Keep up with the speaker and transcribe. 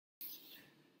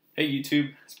Hey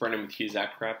YouTube, it's Brendan with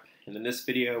Cusack Prep, and in this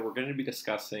video we're going to be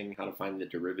discussing how to find the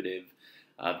derivative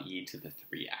of e to the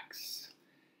 3x.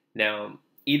 Now,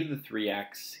 e to the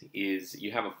 3x is,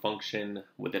 you have a function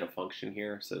within a function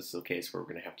here, so this is a case where we're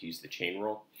going to have to use the chain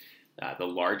rule. The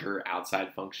larger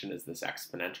outside function is this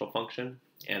exponential function,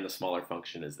 and the smaller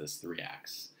function is this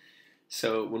 3x.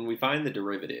 So when we find the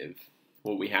derivative,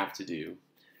 what we have to do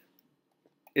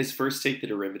is first take the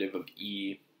derivative of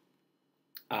e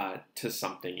to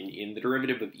something, and the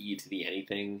derivative of e to the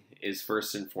anything is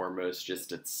first and foremost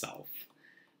just itself.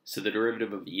 So the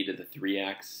derivative of e to the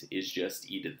 3x is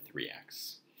just e to the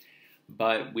 3x.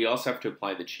 But we also have to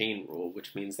apply the chain rule,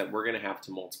 which means that we're going to have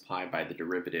to multiply by the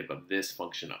derivative of this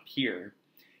function up here,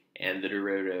 and the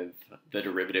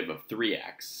derivative of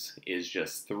 3x is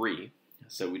just 3,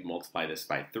 so we'd multiply this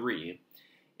by 3,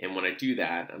 and when I do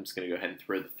that, I'm just going to go ahead and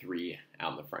throw the 3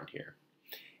 out in the front here.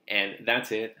 And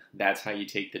that's it. That's how you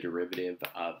take the derivative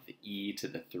of e to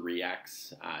the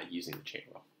 3x using the chain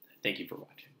rule. Thank you for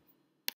watching.